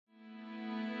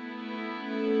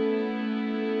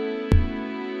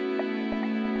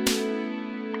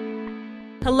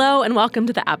Hello and welcome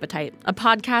to The Appetite, a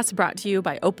podcast brought to you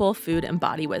by Opal Food and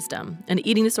Body Wisdom, an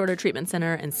eating disorder treatment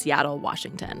center in Seattle,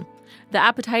 Washington. The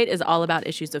Appetite is all about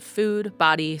issues of food,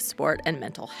 body, sport, and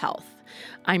mental health.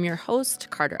 I'm your host,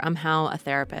 Carter Umhow, a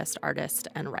therapist, artist,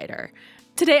 and writer.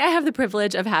 Today I have the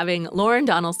privilege of having Lauren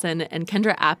Donelson and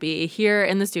Kendra Appe here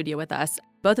in the studio with us,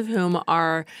 both of whom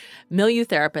are milieu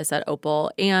therapists at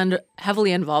Opal and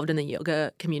heavily involved in the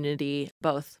yoga community,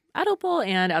 both at Opal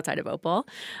and outside of Opal.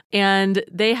 And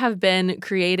they have been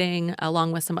creating,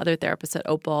 along with some other therapists at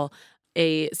Opal,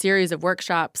 a series of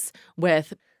workshops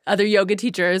with other yoga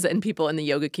teachers and people in the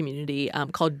yoga community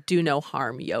called Do No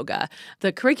Harm Yoga.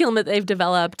 The curriculum that they've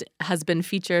developed has been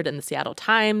featured in the Seattle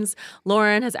Times.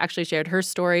 Lauren has actually shared her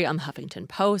story on the Huffington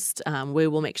Post. We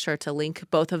will make sure to link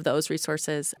both of those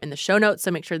resources in the show notes,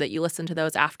 so make sure that you listen to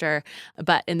those after.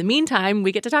 But in the meantime,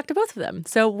 we get to talk to both of them.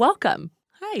 So welcome.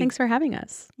 Hi. Thanks for having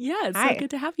us. Yeah, it's so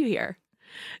good to have you here.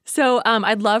 So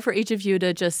I'd love for each of you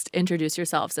to just introduce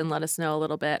yourselves and let us know a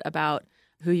little bit about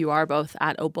who you are both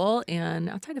at Opal and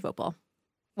outside of Opal.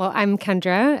 Well, I'm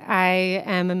Kendra. I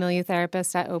am a milieu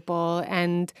therapist at Opal,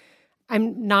 and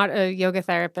I'm not a yoga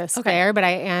therapist there, but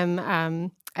I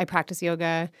am. I practice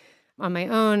yoga on my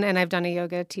own, and I've done a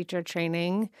yoga teacher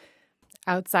training.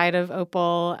 Outside of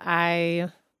Opal,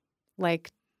 I like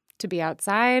to be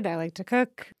outside. I like to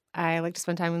cook. I like to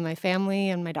spend time with my family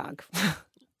and my dog.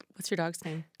 What's your dog's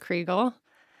name? Kriegel.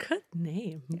 Good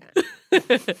name.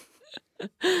 Yeah.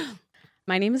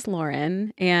 My name is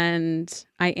Lauren, and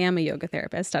I am a yoga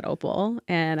therapist at Opal,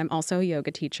 and I'm also a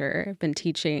yoga teacher. I've been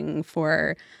teaching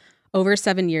for over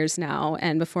 7 years now,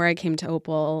 and before I came to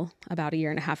Opal about a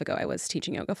year and a half ago, I was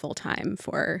teaching yoga full-time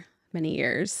for many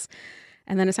years.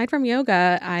 And then aside from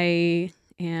yoga, I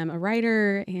am a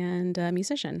writer and a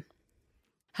musician.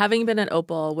 Having been at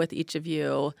Opal with each of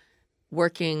you,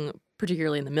 working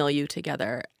particularly in the milieu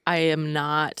together, I am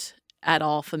not at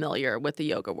all familiar with the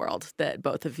yoga world that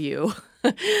both of you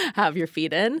have your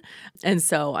feet in. And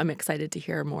so I'm excited to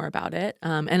hear more about it.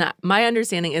 My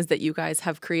understanding is that you guys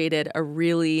have created a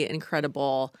really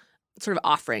incredible sort of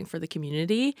offering for the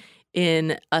community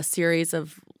in a series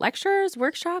of lectures,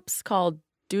 workshops called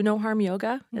Do No Harm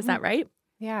Yoga. Is that right?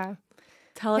 Yeah.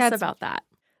 Tell us about that.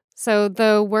 So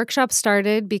the workshop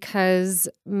started because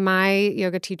my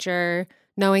yoga teacher,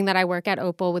 knowing that I work at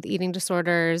Opal with eating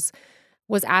disorders,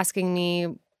 was asking me,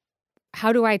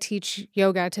 how do I teach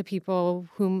yoga to people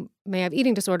who may have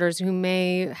eating disorders, who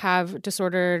may have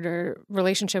disordered or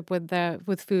relationship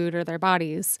with food or their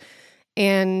bodies?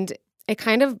 And it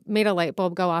kind of made a light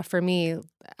bulb go off for me.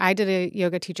 I did a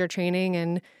yoga teacher training,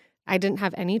 and I didn't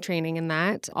have any training in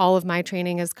that. All of my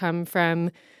training has come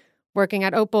from working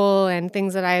at Opal and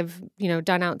things that I've,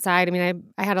 done outside. I mean,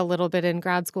 I had a little bit in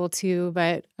grad school too,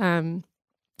 but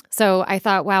so I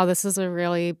thought, wow, this is a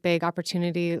really big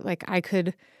opportunity. Like, I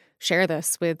could share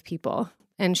this with people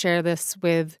and share this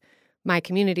with my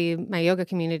community, my yoga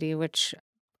community, which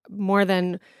more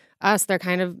than us, they're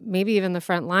kind of maybe even the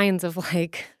front lines of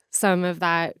like some of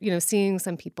that, seeing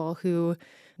some people who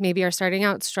maybe are starting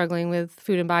out struggling with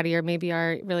food and body, or maybe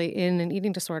are really in an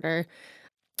eating disorder.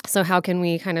 So how can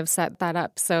we kind of set that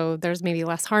up so there's maybe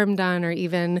less harm done, or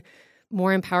even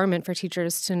more empowerment for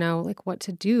teachers to know like what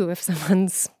to do if someone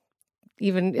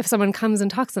comes and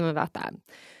talks to them about that.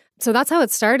 So that's how it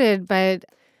started. But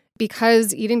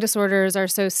because eating disorders are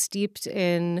so steeped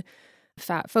in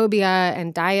fat phobia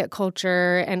and diet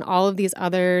culture and all of these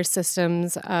other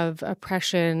systems of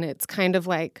oppression, it's kind of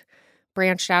like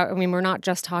branched out. I mean, we're not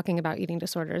just talking about eating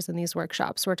disorders in these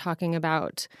workshops. We're talking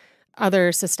about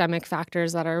other systemic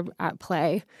factors that are at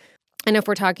play. And if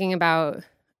we're talking about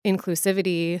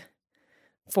inclusivity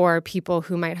for people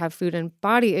who might have food and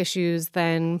body issues,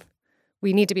 then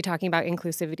we need to be talking about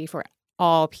inclusivity for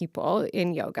all people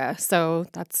in yoga. So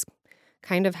that's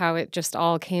kind of how it just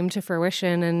all came to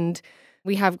fruition. And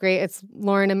we have it's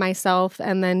Lauren and myself,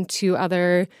 and then 2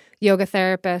 other yoga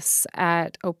therapists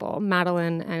at Opal,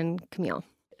 Madeline and Camille.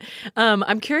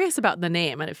 I'm curious about the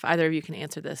name, and if either of you can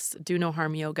answer this. Do No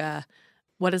Harm Yoga,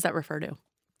 what does that refer to?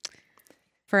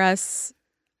 For us,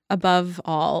 above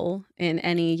all, in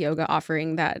any yoga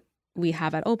offering that we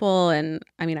have at Opal, and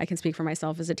I mean, I can speak for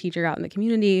myself as a teacher out in the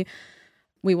community,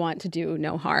 we want to do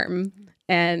no harm.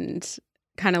 And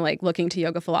kind of like looking to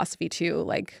yoga philosophy too,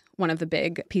 like one of the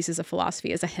big pieces of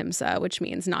philosophy is ahimsa, which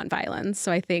means nonviolence.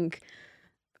 So I think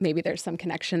maybe there's some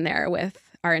connection there with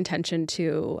our intention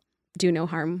to do no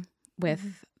harm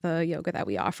with the yoga that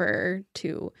we offer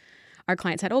to our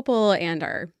clients at Opal and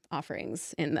our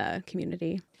offerings in the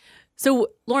community. So,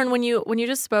 Lauren, when you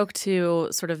just spoke to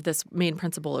sort of this main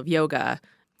principle of yoga,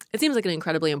 it seems like an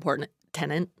incredibly important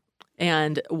tenet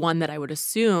and one that I would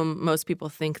assume most people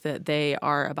think that they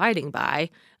are abiding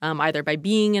by, either by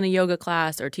being in a yoga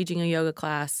class or teaching a yoga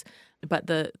class. But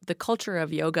the culture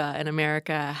of yoga in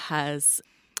America has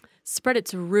spread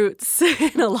its roots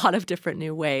in a lot of different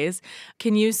new ways.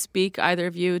 Can you speak, either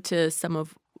of you, to some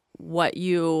of what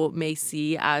you may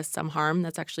see as some harm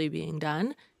that's actually being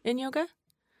done in yoga?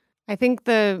 I think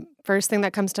the first thing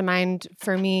that comes to mind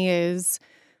for me is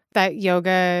that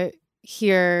yoga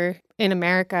here in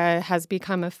America has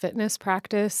become a fitness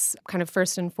practice, kind of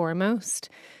first and foremost.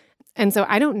 And so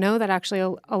I don't know that actually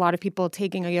a lot of people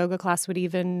taking a yoga class would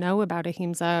even know about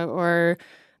ahimsa or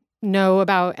know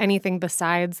about anything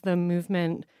besides the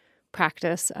movement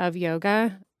practice of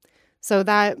yoga. So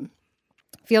that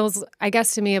feels, I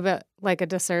guess, to me a bit like a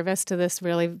disservice to this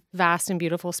really vast and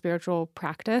beautiful spiritual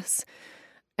practice.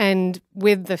 And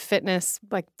with the fitness,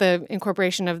 like the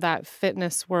incorporation of that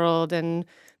fitness world and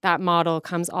that model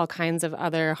comes all kinds of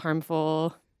other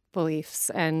harmful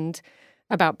beliefs and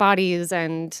about bodies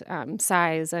and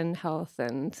size and health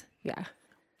and yeah.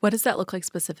 What does that look like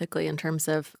specifically in terms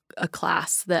of a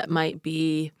class that might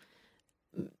be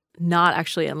not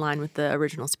actually in line with the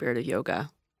original spirit of yoga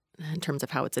in terms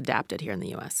of how it's adapted here in the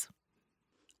U.S.?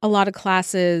 A lot of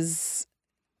classes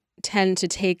tend to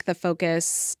take the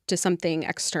focus to something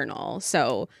external.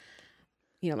 So,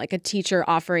 like a teacher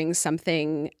offering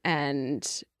something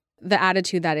and the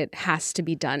attitude that it has to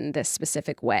be done this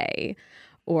specific way,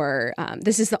 or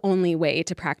this is the only way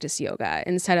to practice yoga,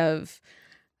 instead of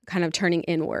kind of turning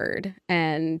inward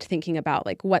and thinking about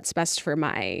like what's best for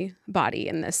my body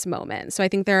in this moment. So I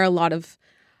think there are a lot of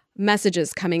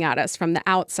messages coming at us from the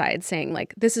outside saying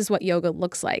like, this is what yoga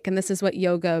looks like, and this is what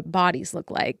yoga bodies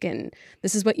look like, and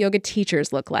this is what yoga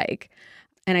teachers look like.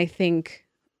 And I think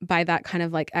by that kind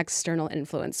of like external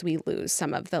influence, we lose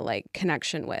some of the like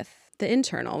connection with the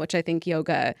internal, which I think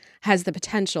yoga has the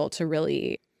potential to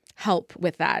really help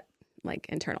with that like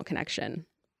internal connection.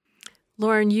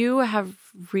 Lauren, you have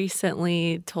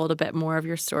recently told a bit more of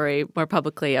your story more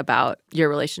publicly about your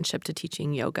relationship to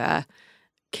teaching yoga.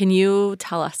 Can you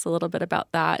tell us a little bit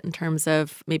about that in terms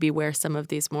of maybe where some of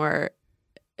these more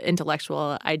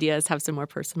intellectual ideas have some more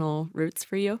personal roots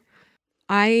for you?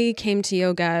 I came to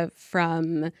yoga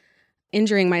from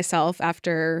injuring myself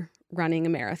after running a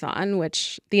marathon,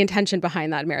 which the intention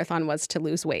behind that marathon was to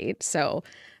lose weight. So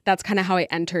that's kind of how I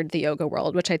entered the yoga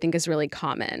world, which I think is really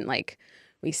common. Like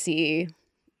we see,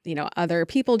 other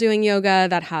people doing yoga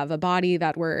that have a body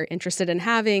that we're interested in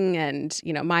having. And,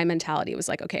 my mentality was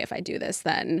like, okay, if I do this,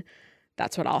 then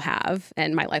that's what I'll have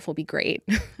and my life will be great.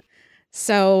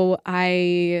 So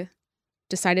I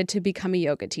decided to become a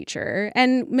yoga teacher,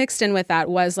 and mixed in with that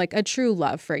was like a true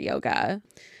love for yoga.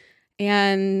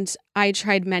 And I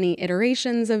tried many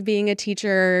iterations of being a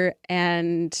teacher.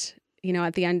 And,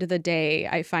 at the end of the day,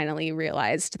 I finally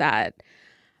realized that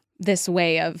this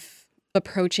way of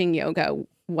approaching yoga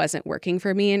wasn't working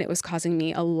for me, and it was causing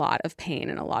me a lot of pain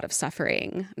and a lot of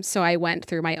suffering. So I went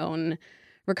through my own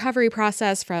recovery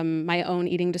process from my own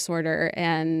eating disorder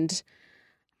and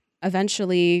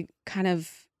eventually kind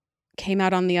of came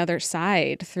out on the other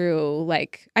side through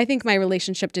I think my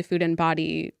relationship to food and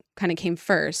body kind of came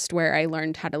first, where I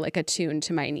learned how to attune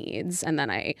to my needs. And then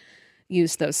I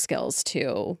used those skills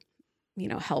to,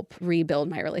 help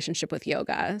rebuild my relationship with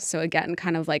yoga. So again,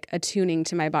 kind of attuning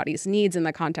to my body's needs in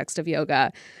the context of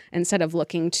yoga, instead of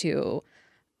looking to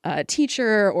a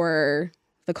teacher or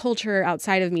the culture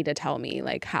outside of me to tell me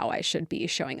how I should be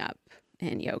showing up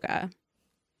in yoga.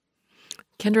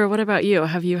 Kendra, what about you?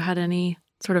 Have you had any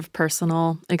sort of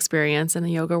personal experience in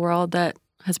the yoga world that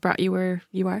has brought you where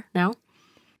you are now?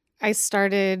 I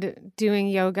started doing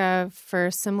yoga for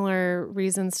similar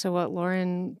reasons to what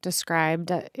Lauren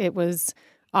described. It was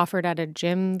offered at a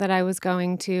gym that I was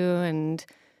going to and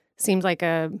seemed like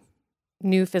a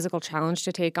new physical challenge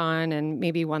to take on, and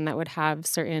maybe one that would have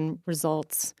certain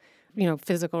results,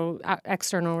 physical,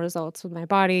 external results with my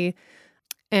body.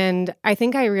 And I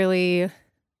think I really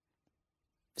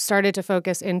started to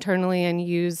focus internally and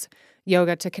use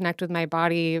yoga to connect with my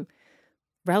body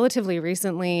relatively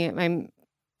recently. I'm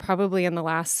probably in the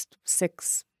last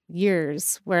 6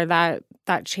 years where that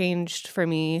changed for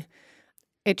me.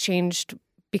 It changed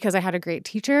because I had a great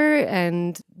teacher,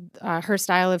 and her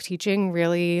style of teaching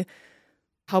really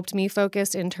helped me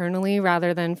focus internally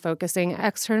rather than focusing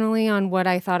externally on what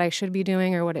I thought I should be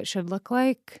doing or what it should look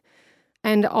like.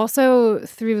 And also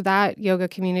through that yoga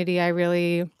community,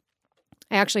 I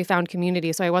actually found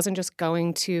community. So I wasn't just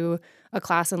going to a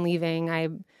class and leaving. I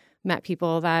met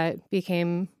people that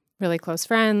became really close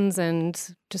friends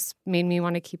and just made me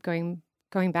want to keep going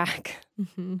back.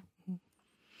 Mm-hmm.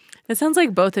 It sounds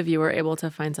like both of you were able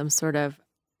to find some sort of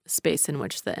space in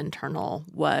which the internal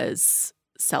was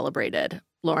celebrated.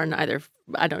 Lauren, either,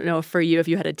 I don't know for you if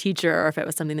you had a teacher or if it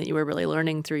was something that you were really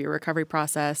learning through your recovery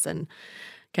process. And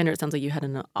Kendra, it sounds like you had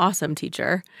an awesome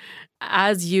teacher.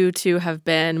 As you two have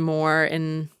been more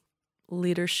in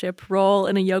leadership role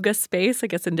in a yoga space, I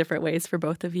guess in different ways for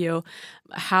both of you,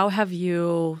 how have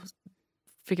you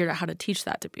figured out how to teach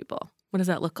that to people? What does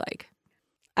that look like?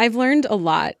 I've learned a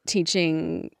lot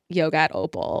teaching yoga at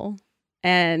Opal.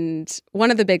 And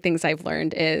one of the big things I've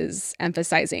learned is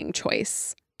emphasizing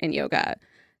choice in yoga.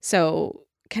 So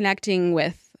connecting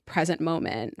with present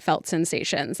moment, felt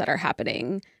sensations that are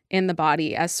happening in the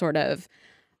body as sort of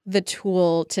the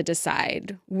tool to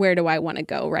decide where do I want to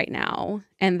go right now.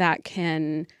 And that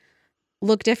can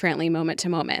look differently moment to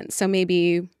moment. So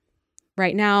maybe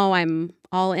right now I'm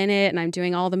all in it and I'm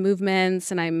doing all the movements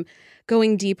and I'm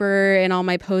going deeper in all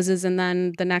my poses. And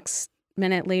then the next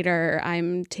minute later,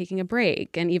 I'm taking a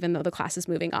break. And even though the class is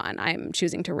moving on, I'm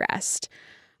choosing to rest.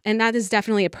 And that is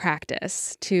definitely a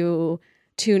practice to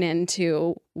tune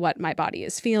into what my body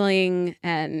is feeling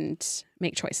and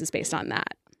make choices based on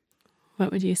that.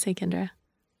 What would you say, Kendra?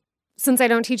 Since I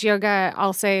don't teach yoga,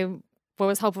 I'll say what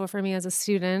was helpful for me as a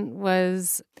student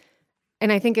was,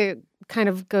 and I think it kind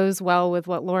of goes well with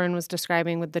what Lauren was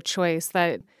describing with the choice,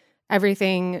 that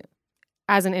everything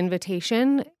as an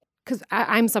invitation, because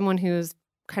I'm someone who's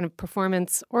kind of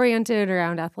performance oriented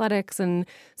around athletics. And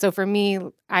so for me,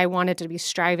 I wanted to be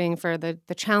striving for the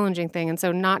challenging thing. And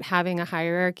so not having a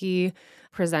hierarchy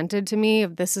presented to me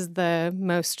of this is the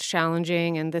most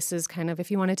challenging and this is kind of,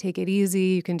 if you want to take it easy,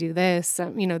 you can do this.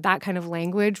 That kind of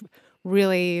language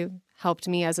really helped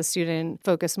me as a student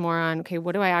focus more on, okay,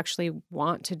 what do I actually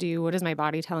want to do? What is my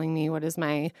body telling me? What is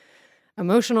my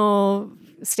emotional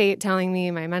state telling me,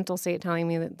 my mental state telling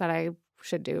me that I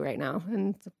should do right now,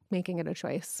 and making it a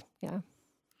choice. Yeah.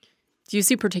 Do you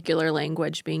see particular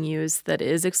language being used that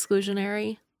is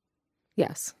exclusionary?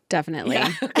 Yes. Definitely.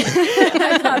 Yeah.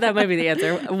 I thought that might be the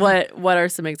answer. What are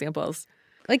some examples?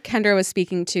 Like Kendra was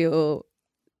speaking to,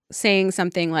 saying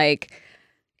something like,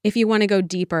 if you want to go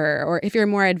deeper, or if you're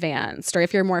more advanced, or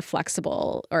if you're more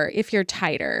flexible, or if you're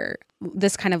tighter,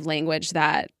 this kind of language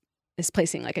that is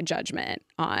placing like a judgment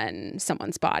on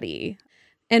someone's body.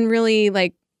 And really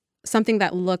like something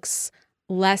that looks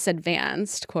less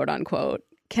advanced, quote unquote,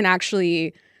 can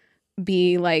actually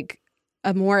be like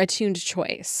a more attuned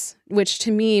choice, which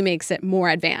to me makes it more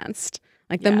advanced.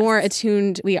 Like the more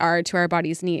attuned we are to our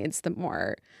body's needs, the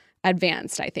more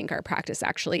advanced I think our practice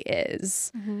actually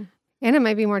is. Mm-hmm. And it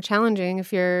might be more challenging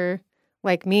if you're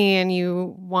like me and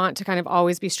you want to kind of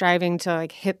always be striving to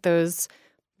like hit those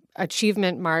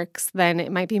achievement marks, then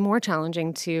it might be more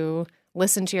challenging to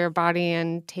listen to your body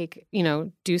and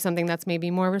do something that's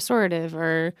maybe more restorative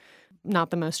or not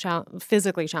the most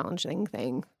physically challenging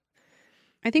thing.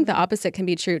 I think the opposite can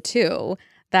be true too,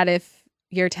 that if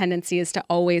your tendency is to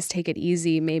always take it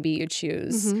easy, maybe you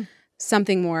choose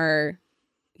something more,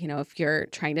 if you're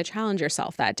trying to challenge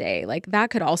yourself that day, like that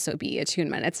could also be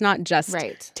attunement. It's not just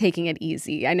taking it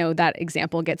easy. I know that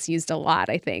example gets used a lot,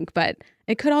 I think, but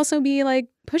it could also be like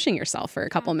pushing yourself for a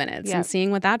couple minutes and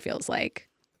seeing what that feels like.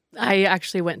 I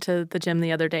actually went to the gym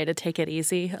the other day to take it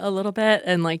easy a little bit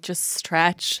and like just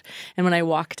stretch. And when I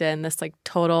walked in, this like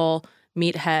total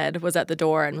meathead was at the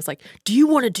door and was like, "Do you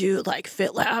want to do like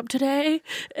Fit Lab today?"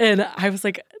 And I was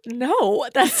like, "No,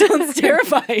 that sounds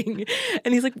terrifying."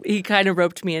 And he kind of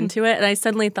roped me into it. And I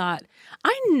suddenly thought,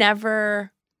 I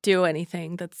never do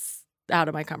anything that's out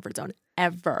of my comfort zone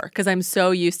ever, because I'm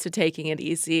so used to taking it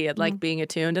easy and like being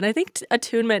attuned. And I think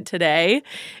attunement today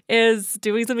is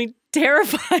doing something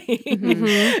terrifying.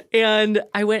 And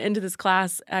I went into this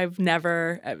class. I've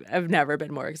never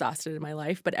been more exhausted in my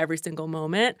life, but every single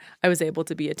moment I was able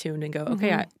to be attuned and go,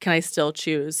 okay, can I still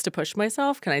choose to push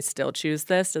myself? Can I still choose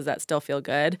this? Does that still feel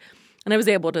good? And I was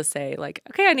able to say like,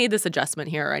 okay, I need this adjustment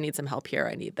here, or I need some help here,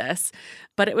 I need this.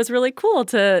 But it was really cool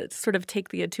to sort of take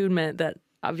the attunement that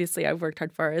obviously I've worked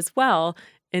hard for as well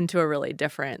into a really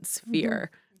different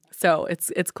sphere. So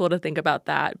it's cool to think about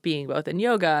that being both in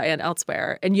yoga and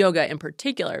elsewhere, and yoga in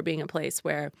particular being a place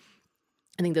where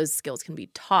I think those skills can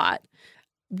be taught.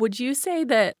 Would you say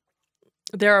that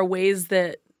there are ways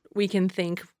that we can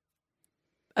think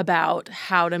about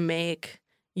how to make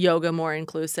yoga more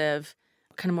inclusive,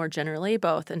 kind of more generally,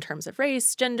 both in terms of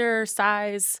race, gender,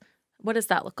 size? What does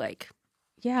that look like?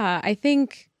 Yeah, I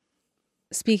think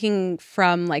speaking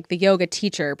from like the yoga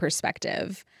teacher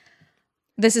perspective,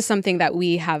 this is something that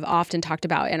we have often talked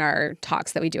about in our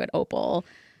talks that we do at Opal.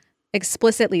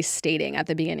 explicitly stating at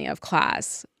the beginning of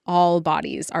class, all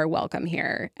bodies are welcome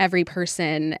here. Every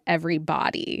person, every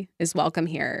body is welcome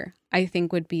here, I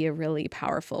think would be a really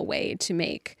powerful way to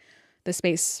make the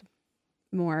space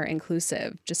more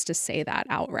inclusive, just to say that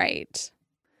outright.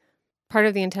 Part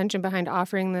of the intention behind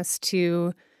offering this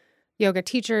to yoga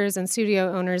teachers and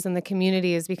studio owners in the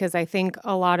community is because I think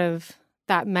a lot of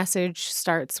that message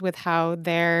starts with how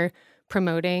they're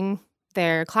promoting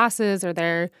their classes or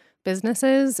their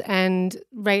businesses. And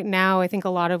right now, I think a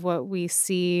lot of what we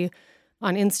see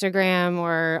on Instagram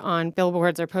or on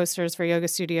billboards or posters for yoga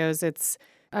studios, it's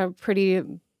a pretty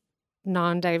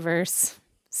non-diverse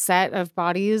set of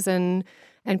bodies and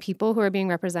people who are being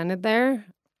represented there.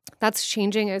 That's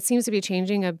changing. It seems to be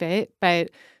changing a bit, but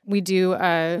we do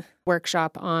a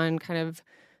workshop on kind of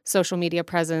social media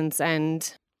presence.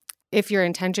 And if your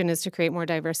intention is to create more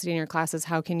diversity in your classes,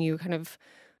 how can you kind of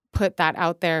put that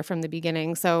out there from the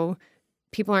beginning? So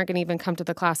people aren't going to even come to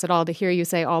the class at all to hear you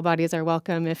say all bodies are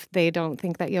welcome if they don't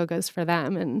think that yoga is for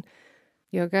them. And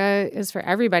yoga is for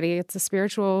everybody. It's a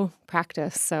spiritual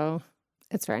practice, so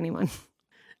it's for anyone.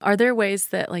 Are there ways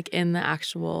that, like, in the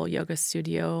actual yoga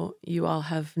studio, you all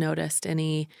have noticed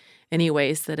any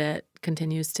ways that it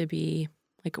continues to be,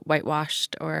 like,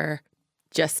 whitewashed or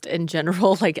just in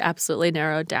general, like, absolutely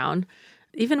narrowed down,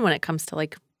 even when it comes to,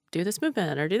 like, do this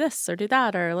movement or do this or do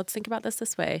that or let's think about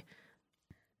this way?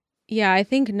 Yeah, I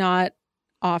think not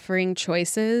offering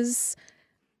choices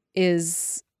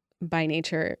is by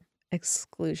nature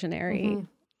exclusionary. Mm-hmm.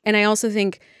 And I also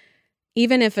think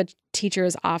even if a teacher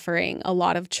is offering a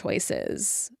lot of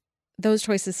choices, those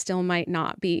choices still might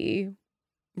not be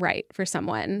right for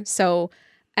someone. So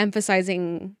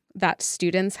emphasizing that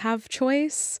students have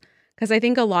choice, because I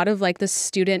think a lot of, like, the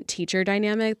student-teacher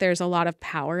dynamic, there's a lot of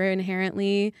power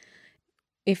inherently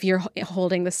if you're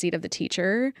holding the seat of the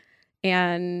teacher,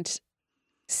 and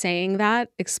saying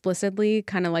that explicitly,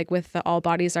 kind of like with the all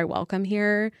bodies are welcome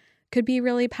here, could be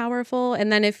really powerful.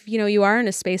 And then if, you are in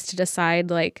a space to decide,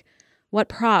 like, what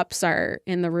props are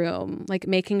in the room, like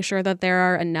making sure that there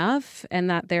are enough and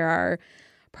that there are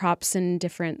props in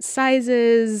different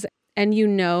sizes. And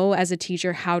as a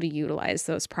teacher, how to utilize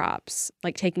those props,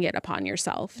 like taking it upon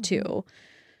yourself to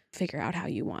figure out how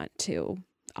you want to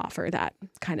offer that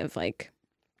kind of, like,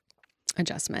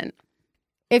 adjustment.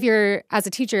 If you're, as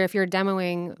a teacher, if you're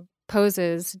demoing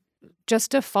poses,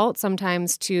 just default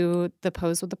sometimes to the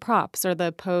pose with the props or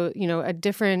the a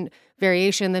different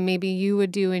variation than maybe you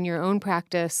would do in your own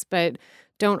practice, but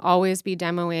don't always be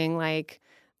demoing like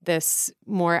this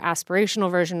more aspirational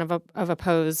version of a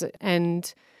pose,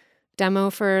 and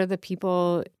demo for the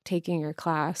people taking your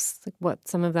class, like what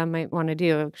some of them might want to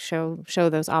do, show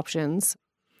those options.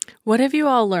 What have you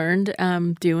all learned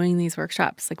doing these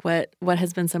workshops? Like what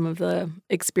has been some of the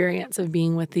experience of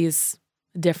being with these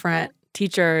different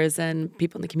teachers and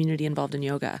people in the community involved in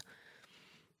yoga?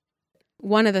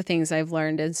 One of the things I've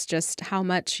learned is just how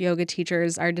much yoga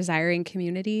teachers are desiring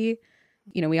community.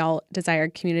 We all desire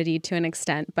community to an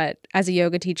extent, but as a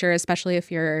yoga teacher, especially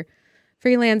if you're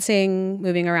freelancing,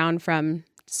 moving around from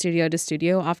studio to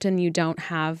studio, often you don't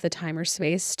have the time or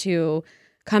space to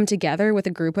come together with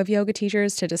a group of yoga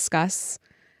teachers to discuss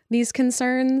these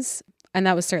concerns. And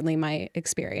that was certainly my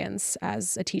experience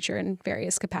as a teacher in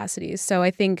various capacities. So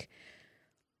I think,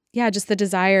 just the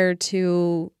desire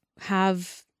to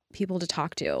have people to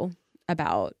talk to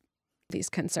about these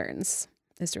concerns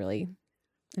is really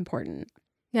important.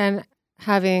 Yeah, and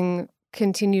having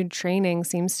continued training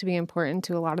seems to be important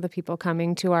to a lot of the people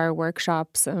coming to our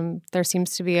workshops. There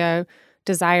seems to be a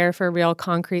desire for real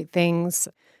concrete things.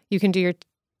 You can do your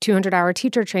 200-hour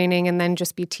teacher training and then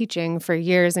just be teaching for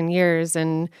years and years,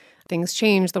 and things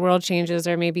change, the world changes,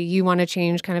 or maybe you want to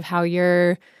change kind of how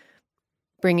you're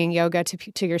bringing yoga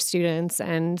to your students.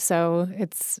 And so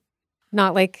it's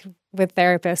not like with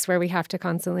therapists where we have to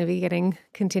constantly be getting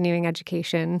continuing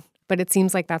education, but it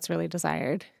seems like that's really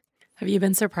desired. Have you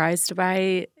been surprised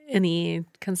by any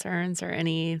concerns or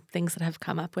any things that have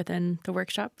come up within the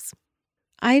workshops?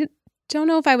 I don't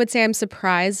know if I would say I'm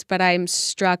surprised, but I'm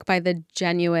struck by the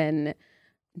genuine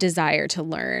desire to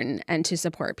learn and to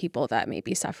support people that may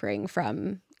be suffering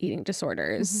from eating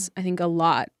disorders. I think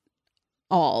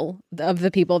all of the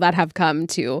people that have come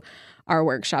to our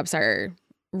workshops are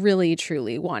really,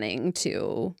 truly wanting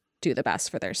to do the best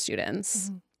for their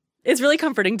students. It's really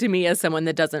comforting to me as someone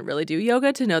that doesn't really do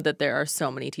yoga to know that there are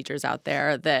so many teachers out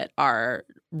there that are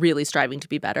really striving to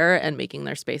be better and making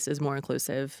their spaces more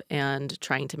inclusive and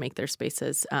trying to make their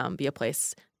spaces be a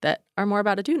place that are more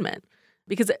about attunement.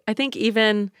 Because I think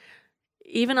even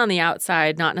on the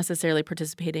outside, not necessarily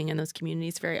participating in those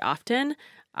communities very often,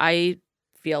 I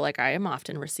feel like I am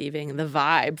often receiving the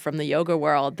vibe from the yoga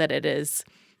world that it is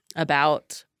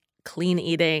about clean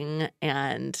eating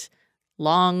and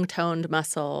long toned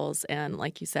muscles and,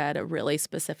 like you said, a really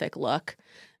specific look.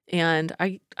 And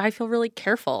I feel really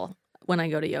careful when I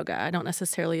go to yoga. I don't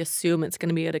necessarily assume it's going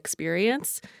to be an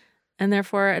experience, and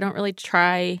therefore I don't really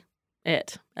try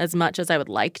it as much as I would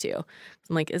like to.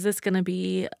 I'm like, is this going to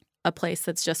be a place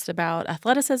that's just about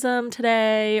athleticism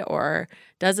today, or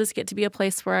does this get to be a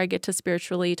place where I get to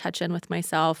spiritually touch in with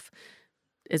myself?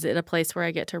 Is it a place where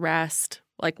I get to rest?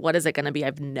 Like, what is it going to be? I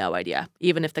have no idea,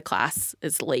 even if the class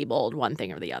is labeled one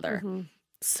thing or the other. Mm-hmm.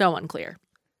 So unclear.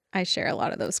 I share a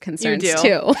lot of those concerns You do?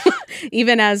 too.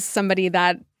 Even as somebody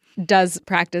that does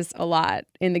practice a lot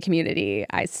in the community,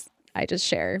 I just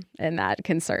share in that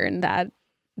concern that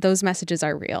those messages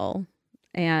are real.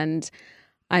 And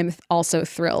I'm also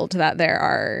thrilled that there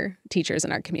are teachers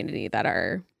in our community that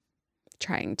are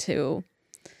trying to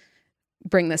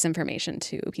bring this information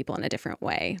to people in a different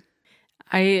way.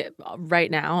 Right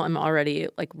now, I'm already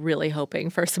like really hoping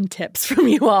for some tips from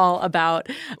you all about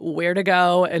where to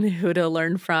go and who to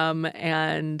learn from,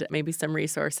 and maybe some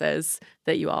resources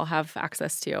that you all have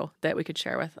access to that we could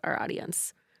share with our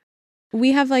audience.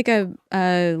 We have like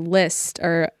a list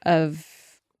of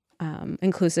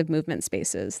inclusive movement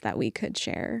spaces that we could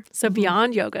share. So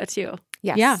beyond yoga too.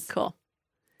 Yes. Yeah. Cool.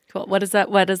 What does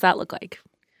that look like?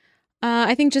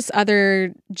 I think just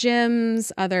other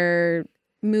gyms, other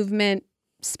movement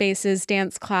spaces,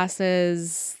 dance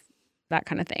classes, that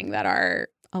kind of thing that are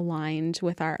aligned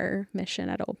with our mission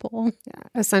at Opal. Yeah.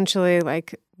 Essentially,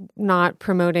 like not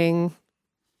promoting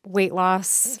weight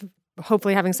loss,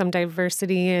 hopefully having some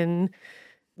diversity in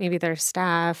maybe their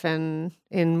staff and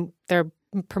in their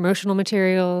promotional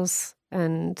materials,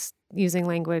 and using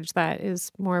language that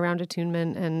is more around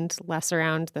attunement and less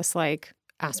around this like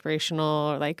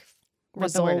aspirational or like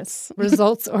results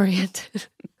oriented.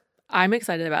 I'm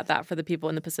excited about that for the people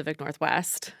in the Pacific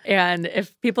Northwest. And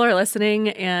if people are listening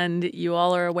and you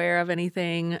all are aware of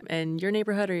anything in your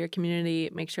neighborhood or your community,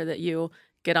 make sure that you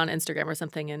get on Instagram or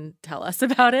something and tell us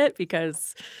about it,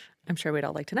 because I'm sure we'd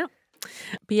all like to know.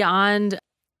 Beyond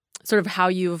sort of how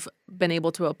you've been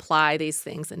able to apply these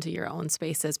things into your own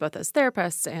spaces, both as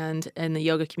therapists and in the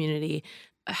yoga community,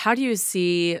 how do you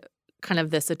see kind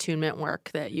of this attunement work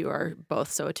that you are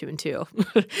both so attuned to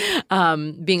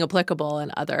being applicable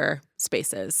in other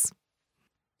spaces?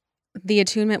 The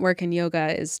attunement work in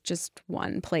yoga is just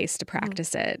one place to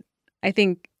practice it. I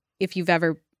think if you've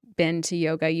ever been to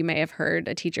yoga, you may have heard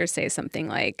a teacher say something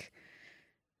like,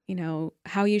 you know,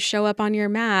 how you show up on your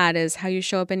mat is how you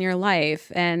show up in your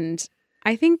life. And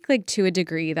I think like to a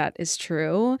degree that is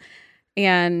true.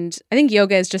 And I think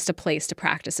yoga is just a place to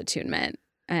practice attunement.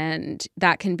 And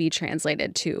that can be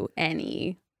translated to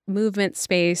any movement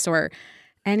space or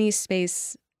any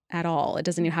space at all. It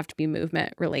doesn't even have to be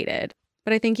movement related.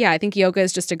 But I think yoga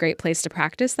is just a great place to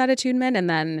practice that attunement, and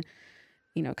then,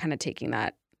 you know, kind of taking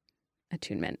that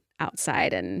attunement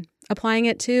outside and applying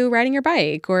it to riding your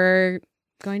bike or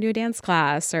going to a dance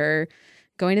class or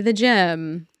going to the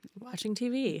gym. Watching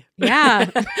TV. Yeah.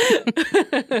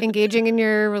 Engaging in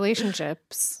your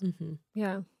relationships. Mm-hmm.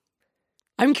 Yeah.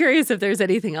 I'm curious if there's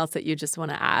anything else that you just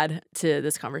want to add to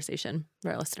this conversation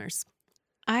for our listeners.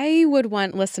 I would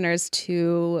want listeners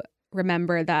to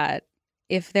remember that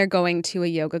if they're going to a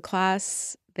yoga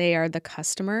class, they are the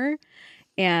customer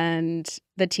and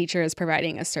the teacher is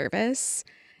providing a service.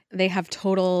 They have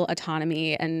total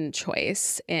autonomy and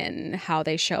choice in how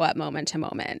they show up moment to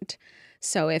moment.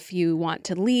 So if you want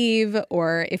to leave,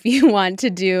 or if you want to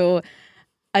do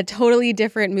a totally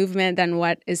different movement than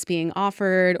what is being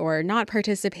offered, or not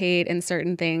participate in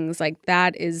certain things, like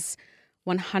that is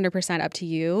 100% up to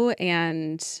you.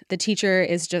 And the teacher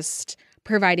is just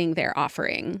providing their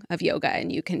offering of yoga,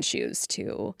 and you can choose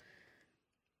to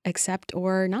accept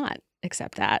or not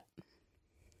accept that.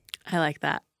 I like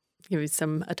that. Give you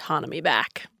some autonomy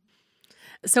back.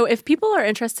 So if people are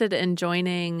interested in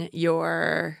joining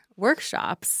your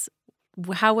workshops,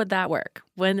 how would that work?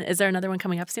 Is there another one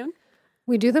coming up soon?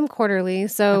 We do them quarterly,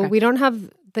 so Okay. we don't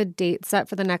have the date set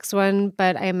for the next one,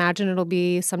 but I imagine it'll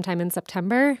be sometime in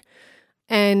September.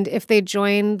 And if they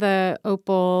join the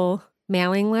Opal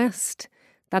mailing list,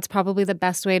 that's probably the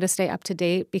best way to stay up to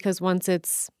date, because once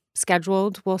it's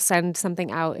scheduled, we'll send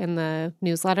something out in the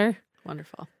newsletter.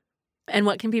 Wonderful. And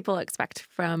what can people expect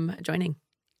from joining?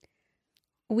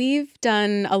 We've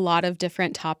done a lot of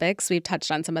different topics. We've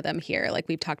touched on some of them here. Like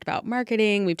we've talked about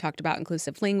marketing, we've talked about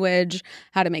inclusive language,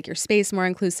 how to make your space more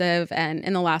inclusive. And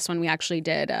in the last one, we actually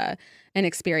did an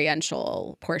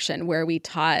experiential portion where we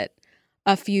taught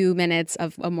a few minutes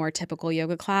of a more typical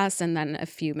yoga class and then a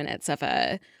few minutes of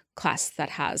a class that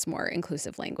has more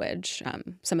inclusive language,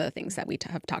 some of the things that we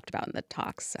have talked about in the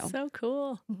talks. So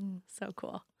cool. So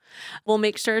cool. We'll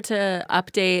make sure to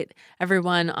update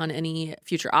everyone on any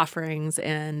future offerings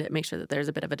and make sure that there's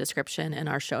a bit of a description in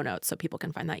our show notes so people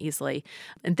can find that easily.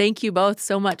 And thank you both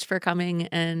so much for coming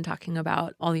and talking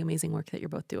about all the amazing work that you're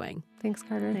both doing. Thanks,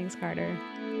 Carter. Thanks, Carter.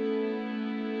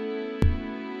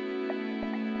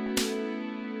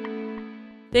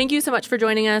 Thank you so much for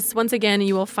joining us. Once again,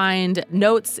 you will find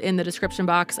notes in the description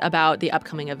box about the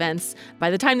upcoming events. By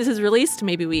the time this is released,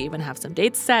 maybe we even have some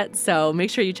dates set, so make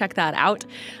sure you check that out.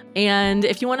 And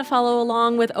if you want to follow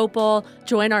along with Opal,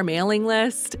 join our mailing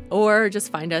list or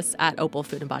just find us at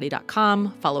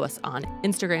opalfoodandbody.com. Follow us on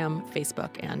Instagram,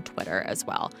 Facebook, and Twitter as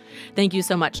well. Thank you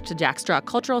so much to Jack Straw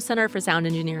Cultural Center for sound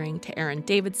engineering, to Aaron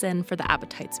Davidson for the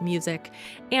Appetite's music,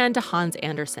 and to Hans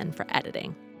Anderson for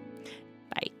editing.